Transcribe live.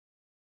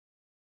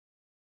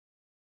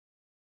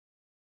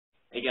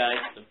Hey guys,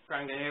 it's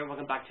Frank here.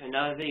 Welcome back to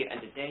another video,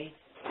 and today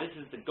this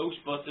is the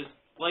Ghostbusters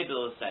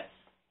Playmobile Set.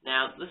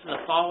 Now, this is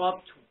a follow-up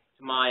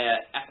to my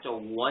After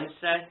 1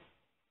 set.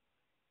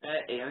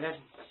 If you guys haven't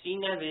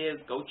seen that video,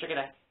 go check it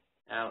out.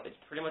 Now, it's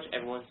pretty much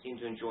everyone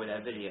seems to enjoy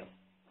that video.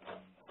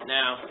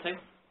 Now, take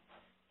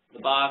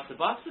the box.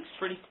 The box looks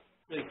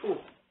really cool.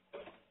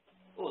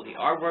 Oh, the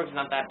artwork's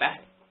not that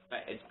bad,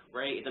 but it's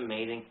great. It's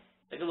amazing.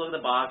 Take a look at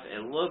the box.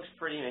 It looks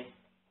pretty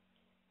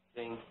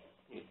amazing.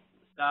 The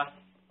stuff.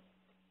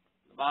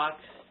 The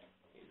box.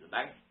 Here's the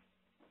back.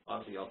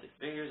 Box with all the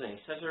figures and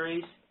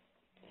accessories.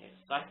 And here's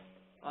the side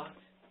box.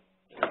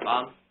 Here's the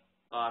bottom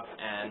box,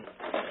 and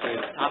here's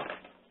the top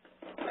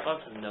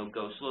box with no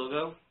Ghost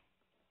logo.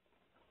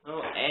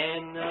 Oh,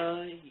 and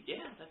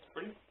yeah, that's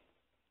pretty much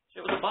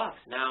it with the box.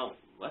 Now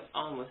let's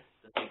on with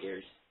the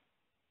figures.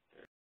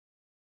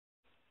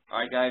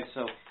 Alright guys,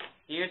 so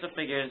here's the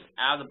figures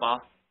out of the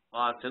box.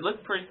 It looks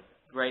pretty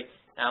great.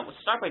 Now let's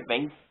start by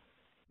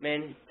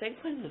Vankman. Take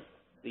a look at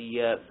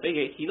the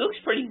figure. He looks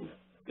pretty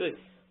good.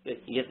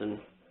 He gets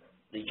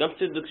the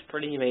jumpsuit looks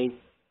pretty amazing.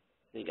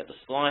 Then you got the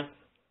slime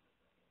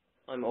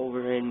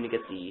over him. You get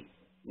the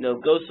no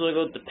Ghost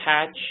logo, the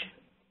patch,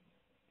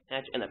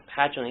 and a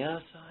patch on the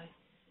other side.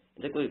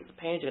 And take a look at the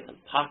pants. You got the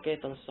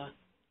pockets on the side.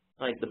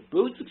 Like the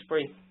boots looks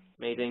pretty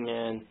amazing,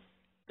 and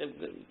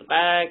the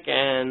back,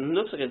 and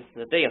looks like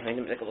the day behind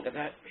him. Take a look at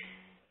that.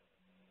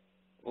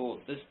 Oh,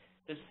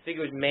 this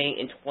figure was made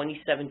in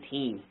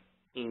 2017.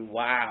 I mean,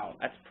 wow,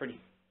 that's pretty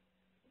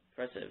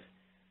impressive.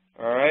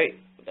 Alright,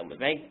 we're done with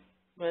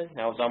Vankman.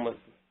 Now it's on with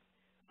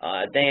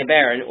Dan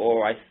Barron,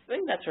 or I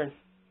think that's her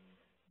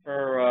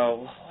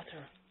what's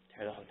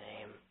her dog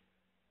name?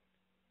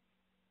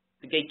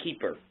 The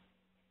Gatekeeper.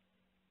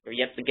 Or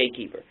yes, the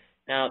Gatekeeper.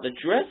 Now the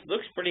dress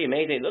looks pretty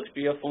amazing. It looks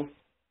beautiful.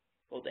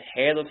 Well, the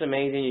hair looks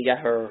amazing. You got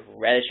her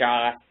reddish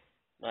eye.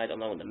 I don't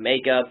know, the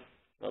makeup.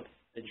 Well,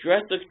 the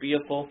dress looks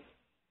beautiful.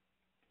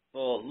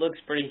 Well, it looks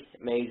pretty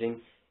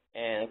amazing.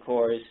 And of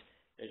course,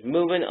 there's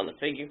movement on the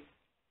figure.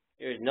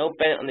 There's no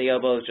bend on the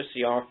elbows, just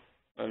the arms.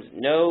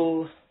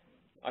 No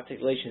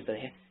articulations to the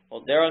head.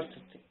 Well, there are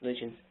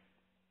articulations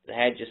to the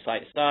head, just side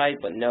to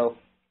side, but no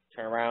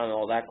turn around and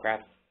all that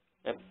crap.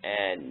 Yep.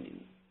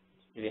 And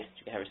you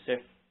can have her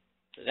sit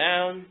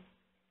down.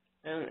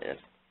 And that's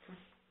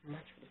pretty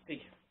much for the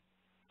figure.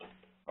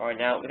 Alright,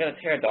 now we're gonna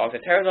tear dogs. The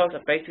tear dogs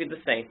are basically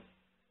the same,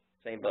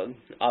 but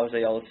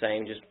obviously all the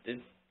same. Just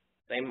the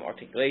same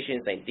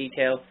articulation, same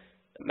detail.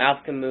 The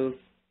mouth can move.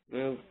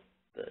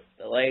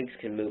 The legs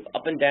can move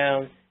up and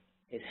down.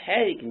 The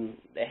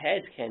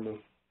heads can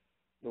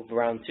move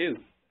around too.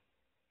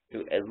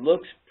 It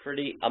looks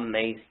pretty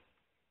amazing.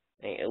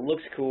 It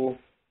looks cool.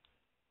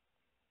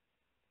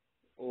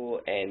 Oh,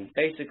 and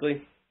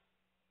basically,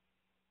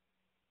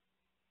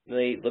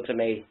 really looks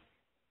amazing.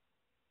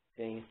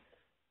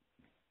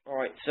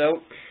 Alright,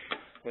 so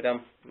we're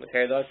done with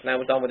hair dogs. Now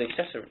we're done with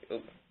accessories.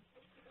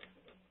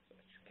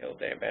 Oh,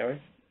 there,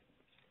 Barry.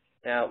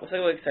 Now let's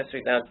look at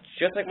accessories. Now,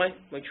 just like my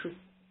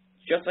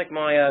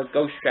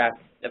ghost strap.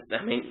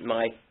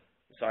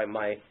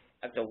 My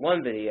After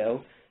 1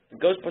 video, the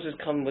Ghostbusters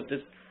come with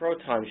this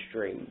proton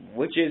stream,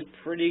 which is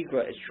pretty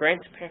good. It's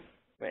transparent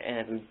and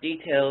has some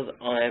details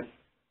on it.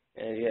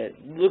 And it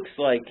looks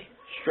like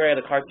straight out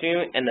of the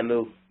cartoon and the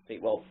movie.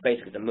 Well,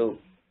 basically the movie.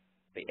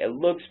 It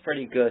looks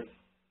pretty good.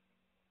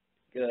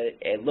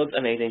 It looks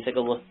amazing. Take a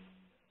look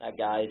at that,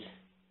 guys.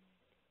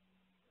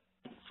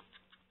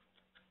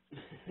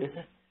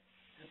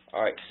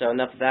 Alright, so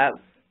enough of that.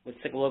 Let's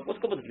take a look. Let's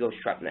go with the ghost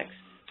trap next.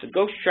 The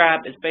ghost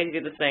trap is basically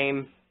the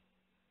same,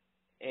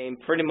 and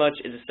pretty much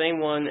is the same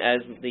one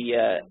as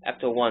the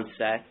After 1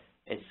 set.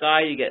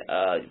 Inside you get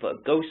you put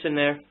a ghost in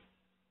there,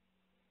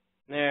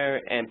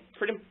 and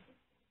pretty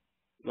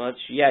much,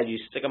 yeah, you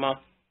stick them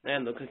off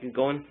and look like you're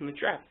going in the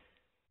trap.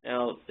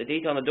 Now the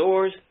detail on the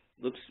doors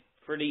looks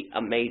pretty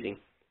amazing.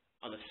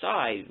 On the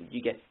side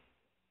you get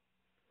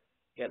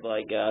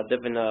like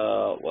different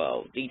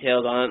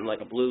details on it,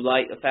 like a blue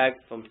light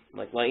effect from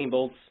like lightning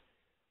bolts,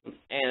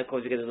 and of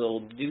course you get this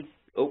little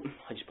oh,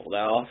 I just pulled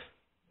that off.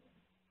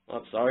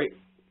 Oh, sorry.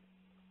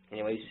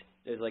 Anyways,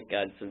 there's like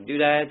some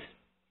doodads.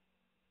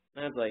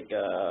 That's like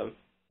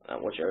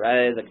what your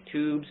red is, like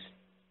tubes.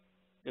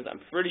 And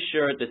I'm pretty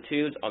sure the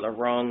tubes are the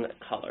wrong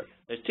color.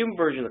 There's 2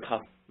 versions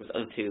of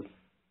the tube.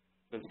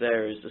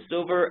 There's the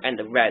silver and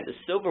the red. The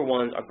silver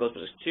ones are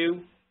Ghostbusters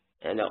 2.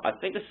 And I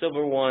think the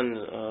silver one,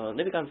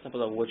 let me comment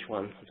below which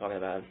one I'm talking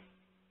about.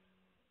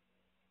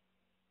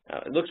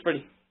 It looks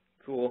pretty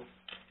cool.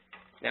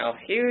 Now,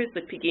 here's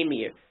the peeking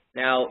mirror.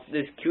 Now,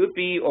 this could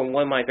be on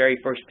one of my very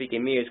first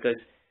peeking mirrors, because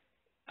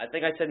I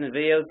think I said in the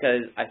video,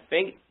 because I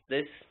think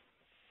this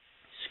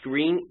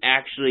screen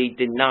actually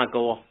did not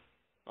go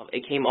off.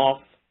 It came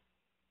off.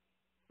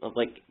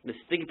 Like, the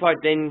sticky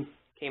part then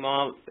came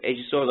off. It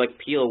just sort of like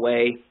peel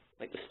away,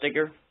 like the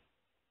sticker.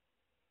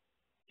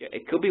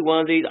 It could be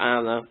one of these, I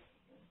don't know.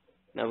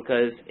 No,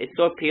 because it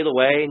sort of peeled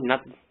away,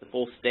 not the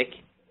full stick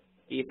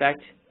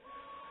effect.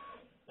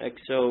 Like,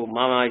 so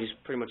I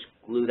just pretty much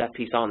glued that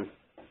piece on.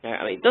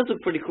 I mean, it does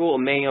look pretty cool. It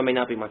may or may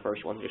not be my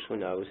first one, just who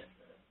knows.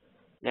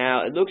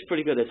 Now it looks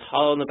pretty good. It's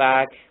hollow in the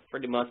back,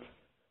 pretty much.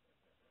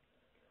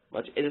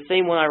 It's the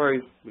same one I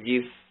already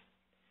reviewed.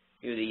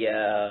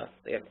 The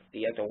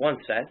Ecto 1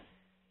 set.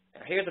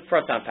 Now here's the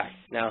proton pack.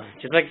 Now,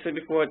 just like I said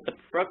before, the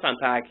proton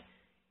pack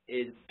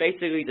is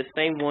basically the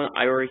same one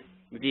I already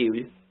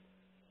reviewed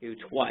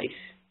twice,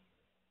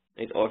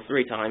 or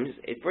 3 times.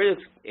 It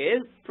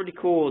is pretty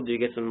cool. You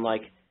get some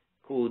like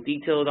cool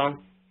details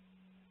on,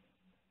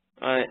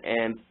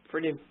 and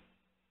pretty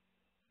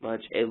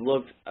much it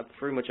looks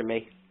pretty much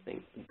amazing.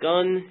 The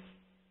gun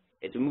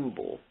is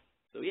movable,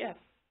 so yeah,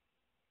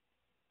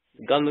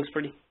 the gun looks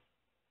pretty.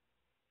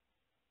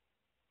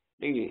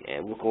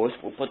 And of course,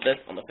 we'll put this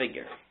on the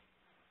figure.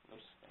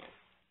 Oops.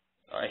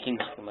 Sorry, I can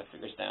just put my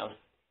figures down.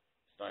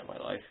 Start my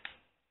life.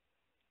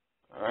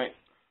 Alright.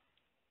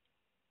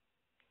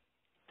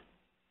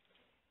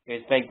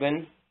 Here's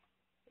Vankman,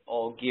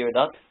 all geared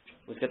up.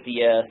 We've got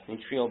the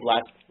neutrino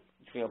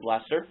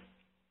blaster.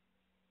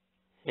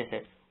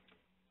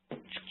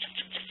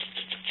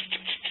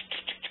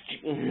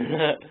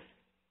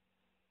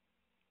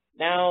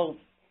 Now,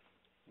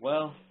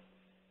 well,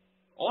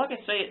 all I can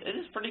say is it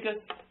is pretty good.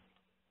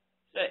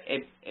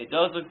 It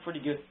does look pretty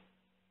good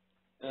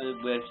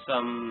with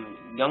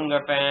some younger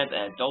fans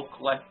and adult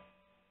collectors,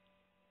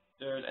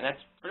 and that's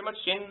pretty much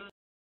the end of the.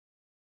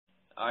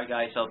 Alright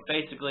guys, so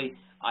basically,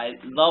 I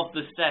love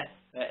the set.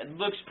 It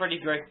looks pretty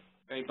great,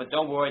 but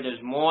don't worry,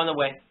 there's more on the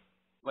way.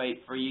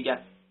 Wait for you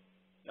guys.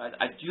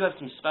 I do have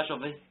some special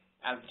video.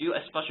 I do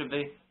a special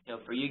video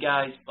for you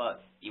guys,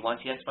 but you want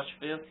to see that special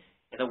video?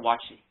 You have to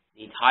watch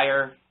the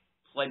entire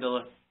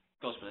Playmobile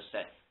Ghostbusters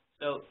Set.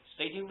 So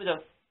stay tuned for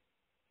those.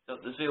 So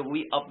this video will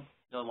be up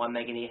while I'm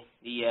making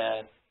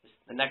the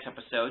next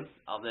episode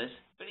of this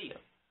video.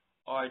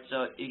 Alright,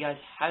 so if you guys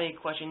have any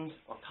questions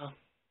or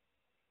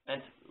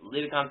comments,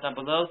 leave a comment down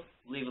below,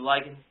 leave a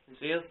like in this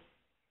video,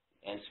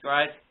 and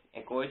subscribe,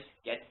 and of course,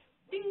 get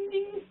ding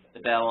ding the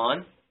bell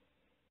on.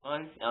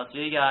 And I'll see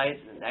you guys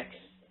in the next